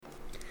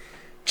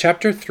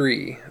Chapter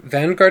 3: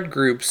 Vanguard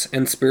Groups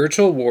and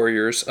Spiritual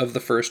Warriors of the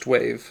First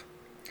Wave.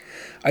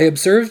 I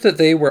observed that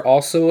they were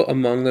also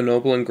among the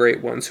noble and great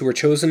ones who were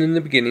chosen in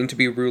the beginning to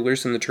be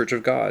rulers in the Church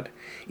of God.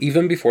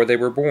 Even before they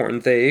were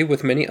born, they,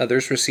 with many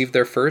others, received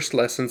their first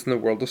lessons in the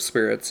world of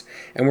spirits,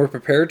 and were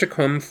prepared to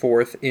come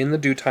forth in the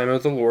due time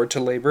of the Lord to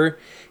labor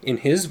in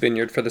His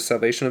vineyard for the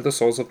salvation of the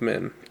souls of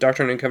men.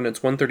 Doctrine and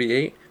Covenants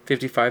 138,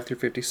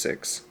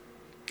 55-56.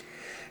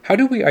 How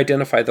do we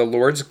identify the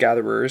Lord's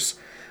gatherers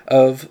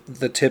of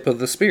the tip of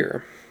the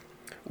spear?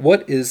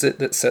 What is it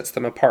that sets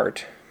them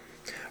apart?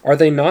 Are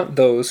they not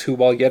those who,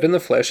 while yet in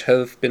the flesh,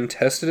 have been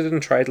tested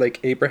and tried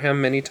like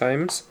Abraham many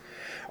times?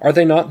 Are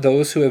they not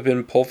those who have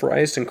been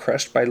pulverized and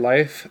crushed by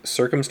life,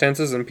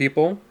 circumstances, and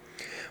people?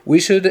 We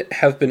should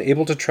have been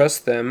able to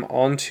trust them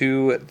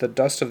onto the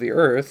dust of the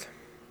earth,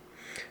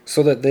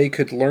 so that they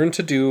could learn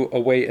to do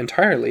away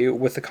entirely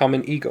with the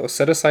common ego,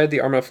 set aside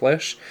the arm of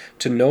flesh,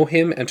 to know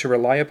Him and to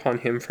rely upon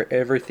Him for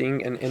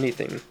everything and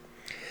anything.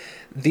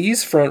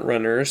 These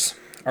front-runners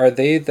are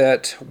they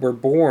that were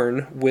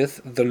born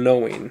with the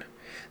knowing.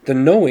 The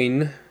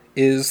knowing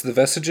is the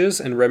vestiges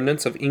and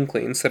remnants of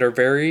inklings that a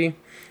very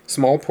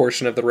small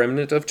portion of the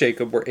remnant of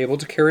Jacob were able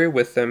to carry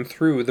with them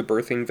through the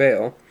birthing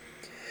veil.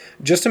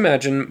 Just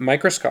imagine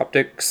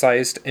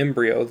microscopic-sized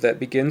embryo that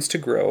begins to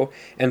grow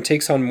and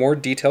takes on more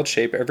detailed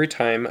shape every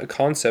time a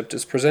concept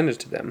is presented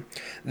to them.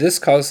 This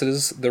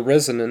causes the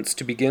resonance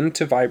to begin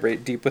to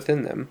vibrate deep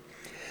within them.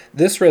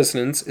 This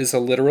resonance is a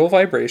literal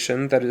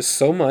vibration that is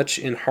so much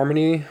in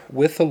harmony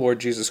with the Lord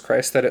Jesus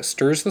Christ that it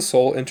stirs the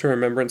soul into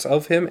remembrance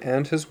of Him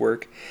and His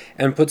work,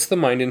 and puts the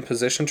mind in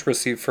position to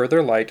receive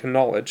further light and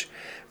knowledge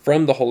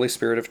from the Holy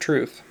Spirit of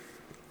truth.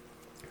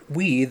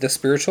 We, the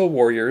spiritual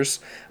warriors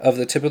of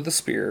the tip of the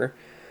spear,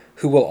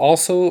 who will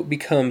also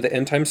become the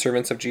end-time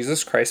servants of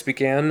Jesus Christ,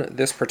 began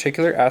this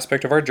particular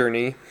aspect of our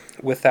journey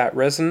with that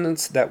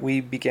resonance that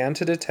we began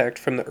to detect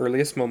from the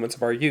earliest moments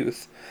of our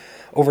youth.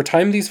 Over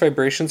time, these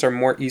vibrations are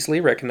more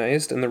easily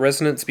recognized, and the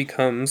resonance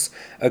becomes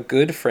a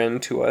good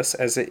friend to us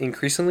as it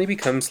increasingly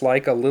becomes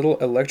like a little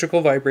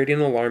electrical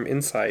vibrating alarm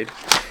inside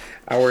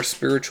our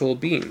spiritual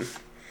being,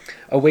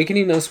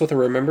 awakening us with a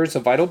remembrance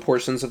of vital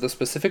portions of the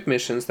specific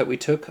missions that we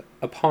took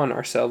upon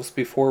ourselves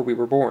before we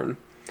were born.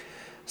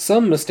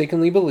 Some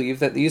mistakenly believe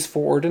that these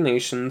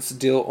foreordinations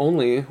deal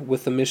only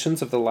with the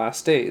missions of the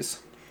last days.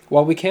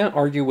 While we can't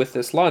argue with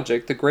this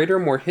logic, the greater,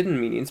 more hidden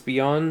meanings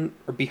beyond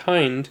or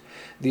behind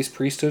these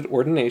priesthood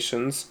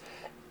ordinations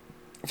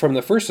from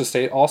the first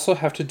estate also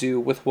have to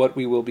do with what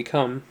we will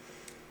become.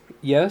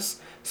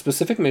 Yes,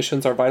 specific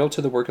missions are vital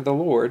to the work of the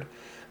Lord,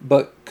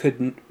 but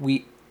could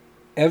we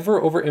ever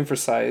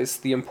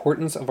overemphasize the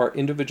importance of our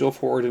individual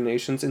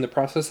foreordinations in the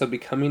process of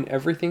becoming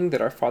everything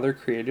that our Father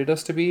created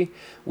us to be,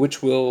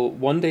 which will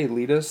one day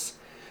lead us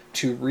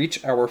to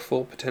reach our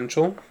full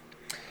potential?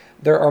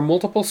 There are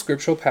multiple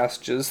scriptural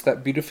passages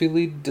that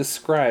beautifully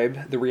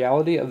describe the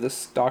reality of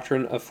this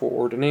doctrine of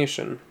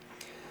foreordination.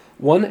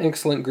 One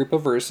excellent group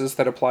of verses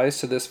that applies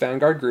to this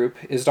vanguard group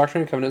is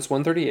Doctrine and Covenants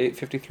 138,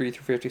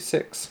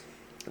 53-56.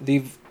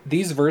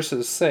 These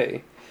verses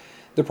say,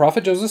 "The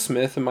prophet Joseph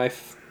Smith and my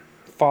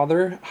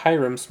father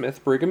Hiram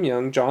Smith, Brigham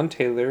Young, John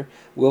Taylor,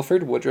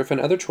 Wilfred Woodruff,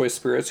 and other choice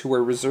spirits who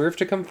were reserved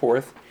to come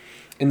forth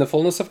in the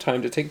fullness of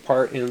time to take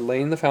part in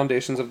laying the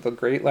foundations of the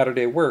great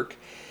latter-day work,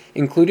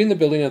 including the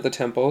building of the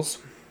temples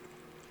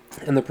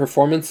and the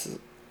performance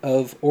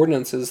of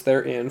ordinances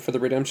therein for the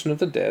redemption of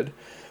the dead,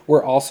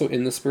 were also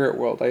in the spirit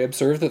world. I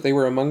observed that they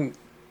were among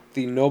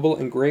the noble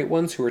and great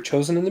ones who were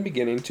chosen in the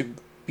beginning to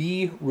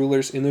be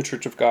rulers in the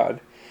Church of God.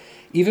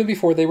 Even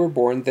before they were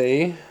born,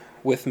 they,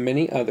 with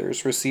many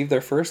others, received their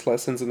first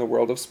lessons in the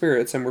world of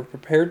spirits, and were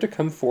prepared to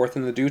come forth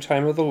in the due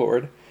time of the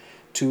Lord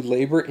to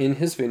labor in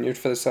His vineyard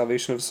for the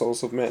salvation of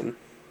souls of men."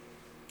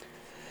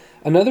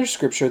 Another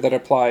scripture that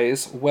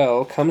applies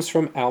well comes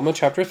from Alma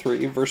chapter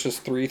 3, verses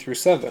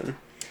 3-7.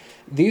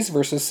 These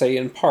verses say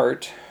in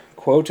part,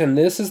 quote, "And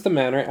this is the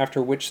manner after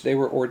which they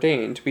were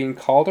ordained, being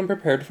called and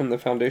prepared from the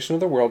foundation of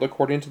the world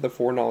according to the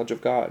foreknowledge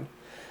of God,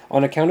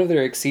 on account of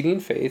their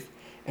exceeding faith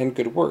and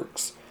good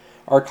works,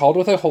 are called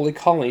with a holy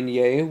calling,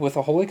 yea, with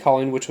a holy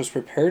calling which was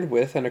prepared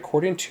with and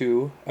according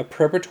to a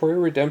preparatory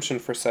redemption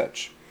for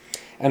such,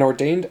 and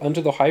ordained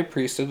unto the high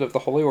priesthood of the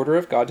holy order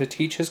of God to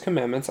teach His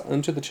commandments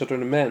unto the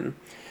children of men,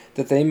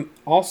 that they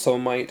also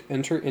might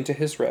enter into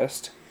His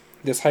rest,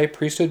 this high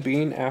priesthood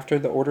being after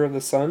the order of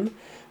the Son,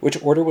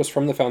 which order was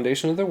from the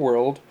foundation of the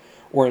world,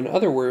 or in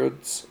other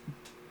words,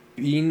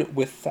 being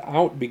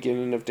without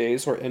beginning of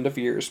days or end of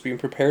years, being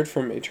prepared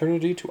from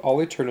eternity to all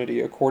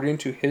eternity according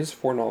to His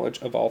foreknowledge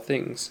of all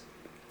things."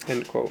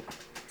 End quote.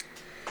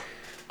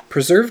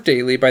 Preserved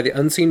daily by the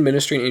unseen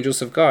ministering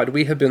angels of God,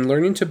 we have been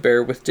learning to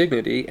bear with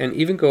dignity and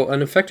even go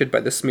unaffected by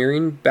the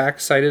smearing,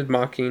 back-sided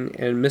mocking,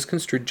 and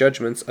misconstrued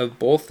judgments of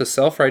both the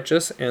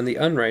self-righteous and the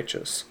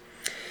unrighteous.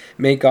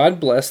 May God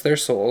bless their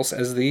souls,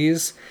 as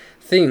these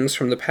things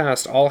from the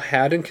past all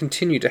had and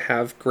continue to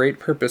have great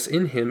purpose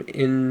in Him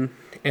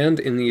and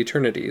in the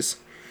eternities.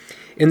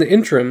 In the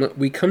interim,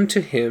 we come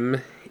to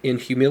Him in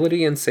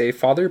humility and say,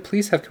 "Father,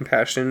 please have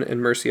compassion and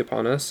mercy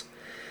upon us.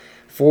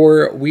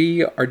 For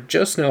we are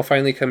just now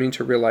finally coming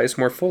to realize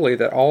more fully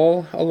that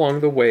all along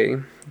the way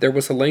there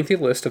was a lengthy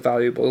list of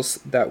valuables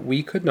that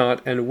we could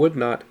not and would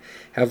not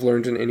have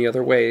learned in any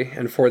other way,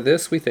 and for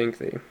this we thank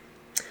thee.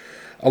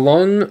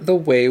 Along the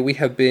way we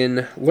have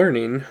been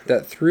learning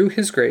that through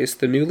his grace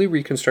the newly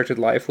reconstructed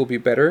life will be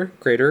better,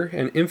 greater,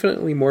 and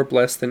infinitely more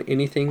blessed than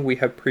anything we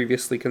have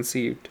previously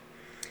conceived.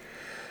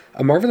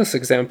 A marvelous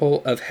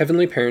example of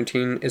heavenly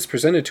parenting is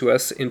presented to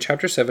us in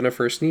chapter 7 of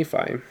 1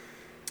 Nephi.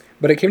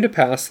 But it came to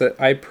pass that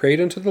I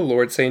prayed unto the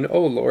Lord, saying, O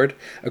Lord,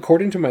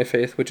 according to my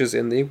faith which is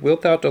in thee,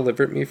 wilt thou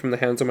deliver me from the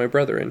hands of my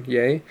brethren?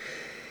 Yea,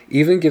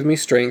 even give me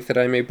strength that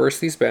I may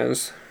burst these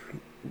bands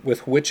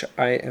with which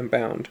I am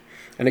bound.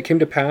 And it came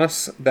to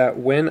pass that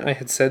when I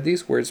had said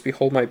these words,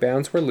 behold, my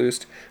bands were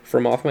loosed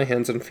from off my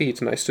hands and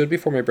feet, and I stood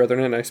before my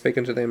brethren, and I spake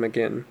unto them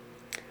again.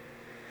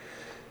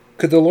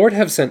 Could the Lord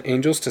have sent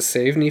angels to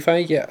save Nephi?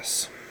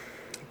 Yes.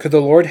 Could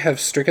the Lord have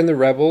stricken the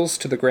rebels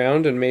to the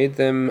ground and made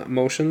them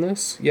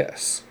motionless?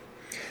 Yes.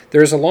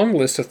 There is a long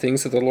list of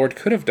things that the Lord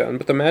could have done,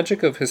 but the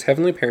magic of his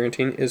heavenly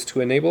parenting is to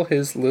enable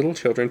his little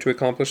children to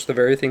accomplish the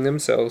very thing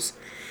themselves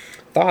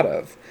thought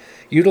of,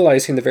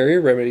 utilizing the very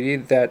remedy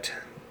that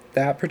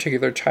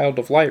particular child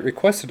of light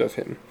requested of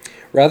him,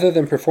 rather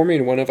than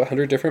performing one of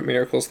 100 different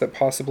miracles that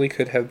possibly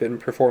could have been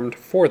performed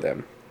for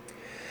them.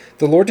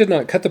 The Lord did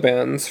not cut the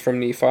bands from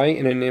Nephi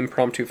in an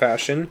impromptu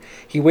fashion.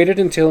 He waited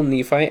until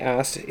Nephi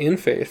asked in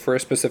faith for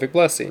a specific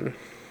blessing.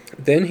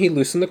 Then he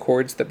loosened the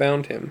cords that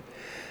bound him.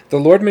 The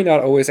Lord may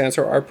not always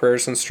answer our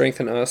prayers and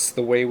strengthen us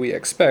the way we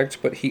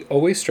expect, but he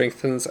always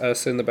strengthens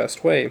us in the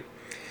best way.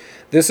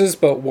 This is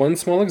but one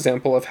small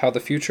example of how the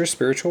future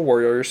spiritual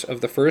warriors of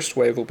the first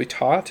wave will be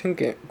taught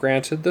and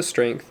granted the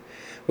strength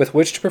with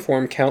which to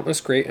perform countless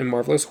great and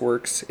marvelous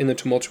works in the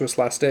tumultuous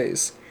last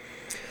days.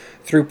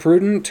 Through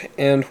prudent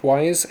and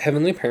wise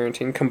heavenly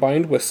parenting,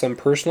 combined with some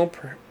personal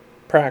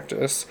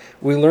practice,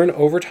 we learn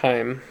over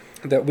time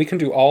that we can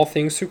do all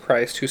things through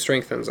Christ who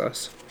strengthens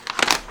us.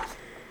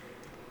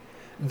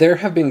 There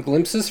have been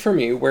glimpses for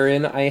me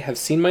wherein I have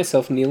seen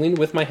myself kneeling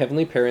with my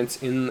heavenly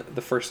parents in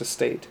the first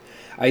estate.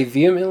 I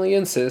vehemently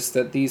insist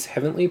that these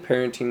heavenly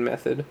parenting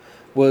method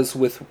was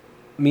with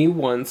me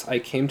once I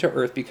came to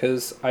earth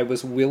because I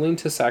was willing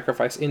to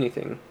sacrifice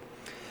anything.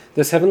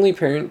 This heavenly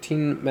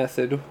parenting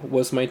method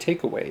was my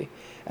takeaway,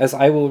 as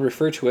I will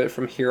refer to it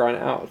from here on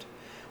out.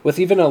 With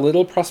even a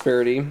little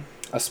prosperity,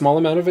 a small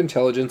amount of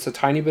intelligence, a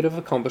tiny bit of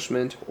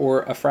accomplishment,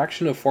 or a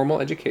fraction of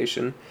formal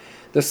education,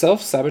 the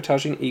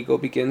self-sabotaging ego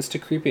begins to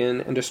creep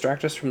in and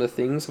distract us from the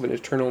things of an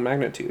eternal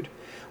magnitude,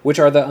 which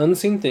are the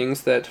unseen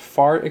things that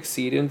far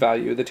exceed in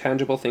value the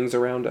tangible things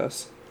around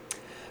us.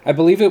 I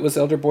believe it was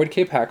Elder Boyd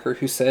K. Packer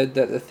who said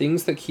that the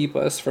things that keep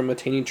us from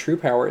attaining true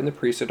power in the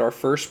priesthood are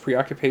first,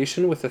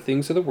 preoccupation with the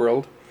things of the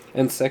world,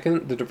 and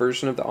second, the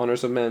diversion of the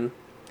honors of men.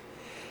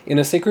 In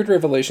a sacred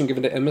revelation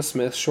given to Emma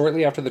Smith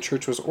shortly after the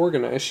church was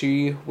organized,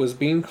 she was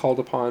being called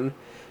upon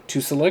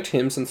to select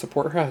hymns and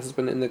support her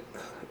husband in the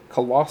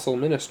colossal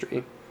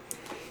ministry.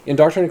 In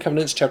Doctrine and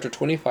Covenants, chapter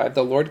 25,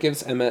 the Lord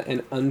gives Emma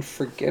an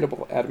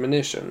unforgettable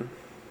admonition.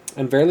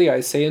 And verily I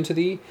say unto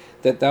thee,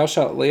 that thou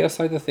shalt lay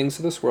aside the things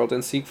of this world,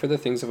 and seek for the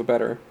things of a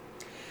better.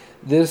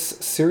 This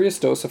serious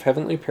dose of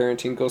heavenly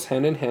parenting goes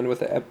hand in hand with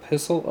the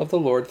epistle of the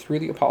Lord through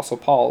the Apostle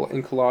Paul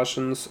in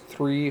Colossians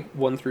 3,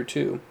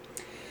 1-2.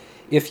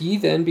 If ye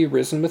then be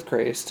risen with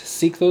Christ,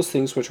 seek those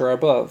things which are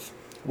above,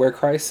 where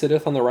Christ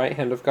sitteth on the right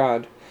hand of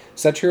God.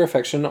 Set your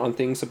affection on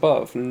things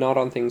above, not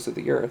on things of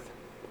the earth.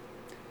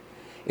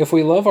 If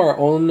we love our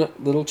own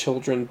little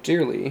children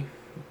dearly,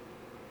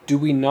 do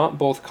we not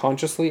both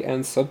consciously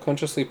and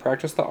subconsciously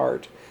practice the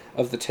art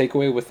of the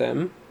takeaway with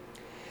them?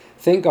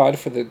 Thank God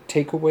for the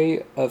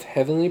takeaway of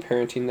heavenly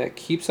parenting that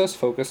keeps us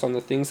focused on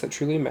the things that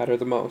truly matter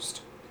the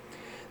most.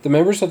 The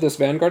members of this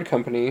vanguard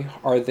company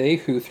are they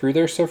who, through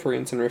their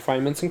sufferings and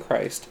refinements in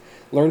Christ,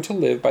 learn to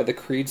live by the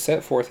creed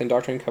set forth in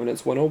Doctrine and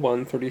Covenants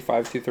 101,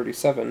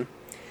 35-37.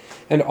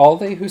 And all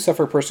they who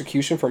suffer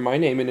persecution for my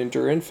name and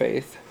endure in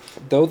faith,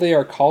 though they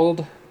are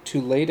called to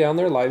lay down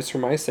their lives for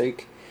my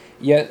sake,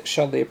 yet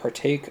shall they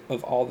partake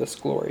of all this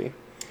glory.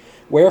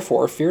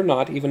 Wherefore fear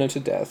not even unto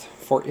death,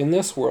 for in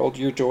this world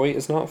your joy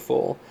is not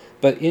full,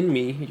 but in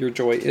me your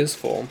joy is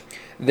full.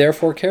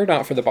 Therefore care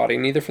not for the body,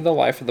 neither for the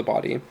life of the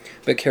body,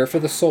 but care for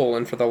the soul,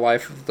 and for the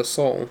life of the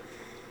soul.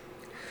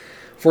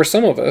 For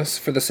some of us,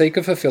 for the sake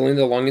of fulfilling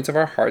the longings of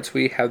our hearts,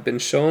 we have been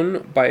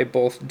shown by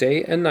both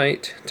day and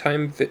night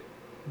time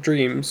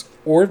dreams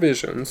or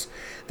visions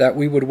that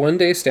we would one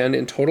day stand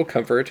in total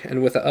comfort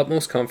and with the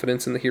utmost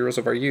confidence in the heroes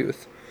of our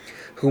youth,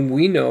 whom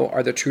we know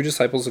are the true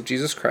disciples of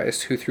Jesus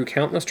Christ, who through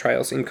countless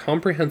trials,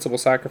 incomprehensible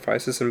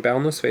sacrifices, and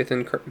boundless faith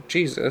in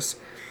Jesus,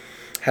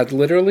 had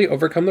literally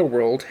overcome the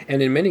world,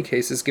 and in many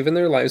cases given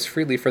their lives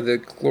freely for the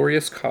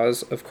glorious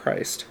cause of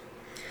Christ.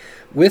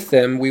 With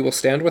them we will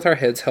stand with our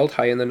heads held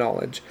high in the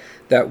knowledge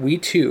that we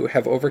too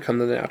have overcome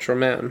the natural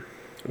man.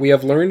 We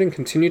have learned and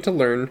continue to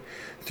learn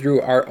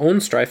through our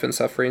own strife and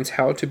sufferings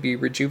how to be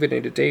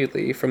rejuvenated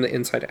daily from the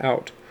inside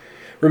out.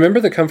 Remember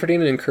the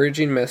comforting and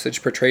encouraging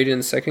message portrayed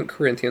in 2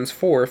 Corinthians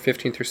 4,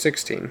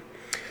 15-16.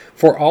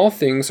 For all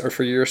things are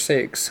for your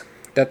sakes,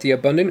 that the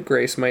abundant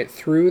grace might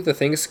through the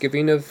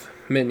thanksgiving of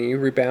many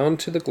rebound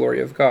to the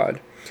glory of God.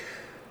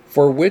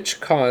 For which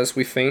cause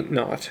we faint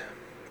not,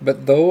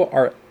 but though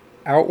our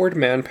outward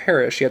man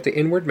perish, yet the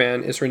inward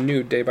man is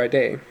renewed day by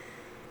day.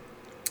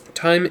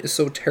 Time is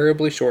so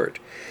terribly short.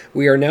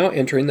 We are now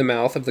entering the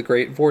mouth of the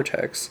great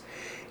vortex.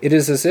 It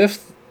is as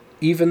if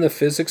even the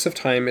physics of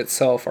time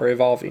itself are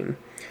evolving.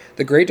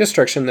 The great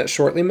destruction that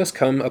shortly must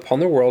come upon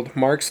the world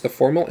marks the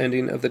formal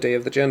ending of the day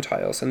of the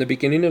Gentiles and the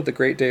beginning of the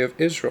great day of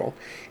Israel,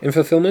 in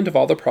fulfillment of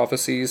all the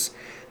prophecies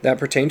that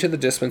pertain to the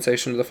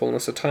dispensation of the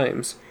fullness of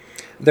times.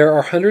 There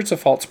are hundreds of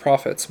false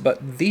prophets,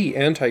 but the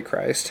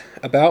Antichrist,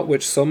 about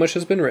which so much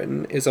has been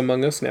written, is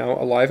among us now,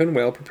 alive and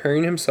well,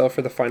 preparing himself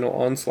for the final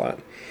onslaught.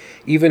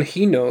 Even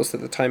he knows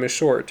that the time is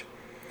short.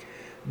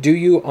 Do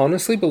you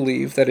honestly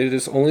believe that it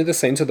is only the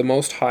saints of the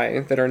Most High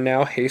that are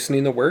now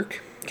hastening the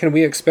work? Can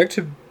we expect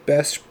to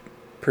best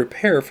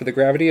prepare for the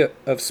gravity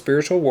of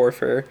spiritual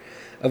warfare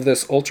of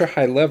this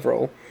ultra-high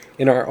level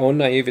in our own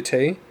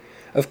naivete?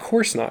 Of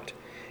course not.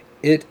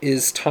 It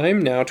is time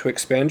now to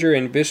expand your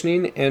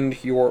envisioning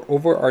and your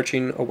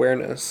overarching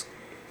awareness.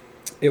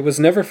 It was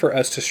never for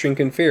us to shrink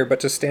in fear,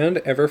 but to stand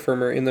ever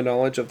firmer in the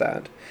knowledge of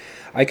that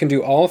I can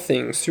do all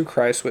things through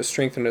Christ which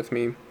strengtheneth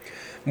me.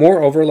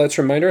 Moreover, let's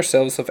remind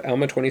ourselves of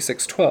Alma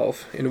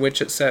 26:12, in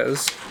which it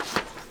says,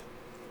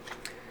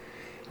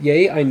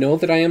 Yea, I know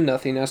that I am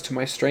nothing, as to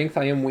my strength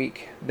I am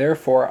weak.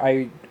 Therefore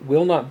I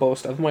will not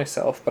boast of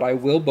myself, but I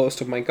will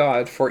boast of my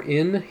God, for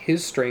in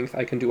his strength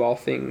I can do all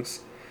things.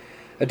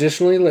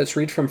 Additionally, let's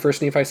read from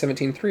 1 Nephi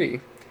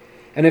 17:3.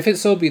 And if it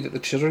so be that the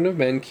children of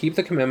men keep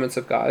the commandments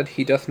of God,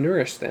 he doth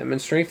nourish them,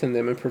 and strengthen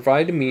them, and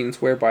provide means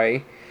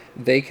whereby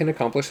they can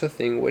accomplish the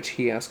thing which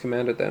he has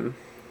commanded them.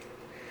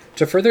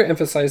 To further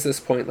emphasize this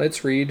point,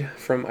 let's read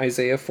from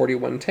Isaiah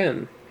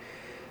 41:10.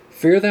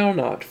 Fear thou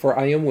not, for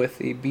I am with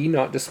thee. Be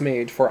not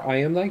dismayed, for I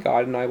am thy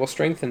God, and I will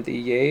strengthen thee.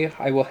 Yea,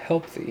 I will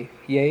help thee.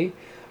 Yea,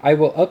 I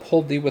will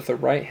uphold thee with the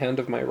right hand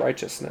of my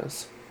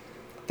righteousness.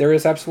 There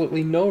is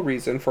absolutely no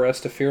reason for us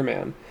to fear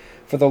man,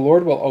 for the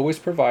Lord will always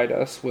provide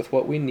us with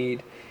what we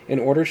need in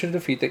order to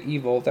defeat the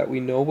evil that we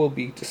know will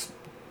be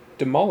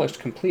demolished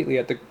completely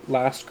at the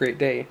last great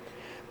day.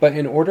 But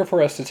in order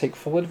for us to take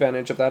full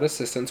advantage of that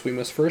assistance, we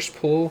must first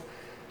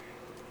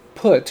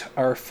put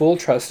our full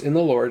trust in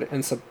the Lord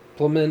and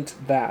supplement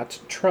that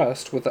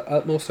trust with the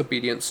utmost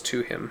obedience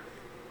to him.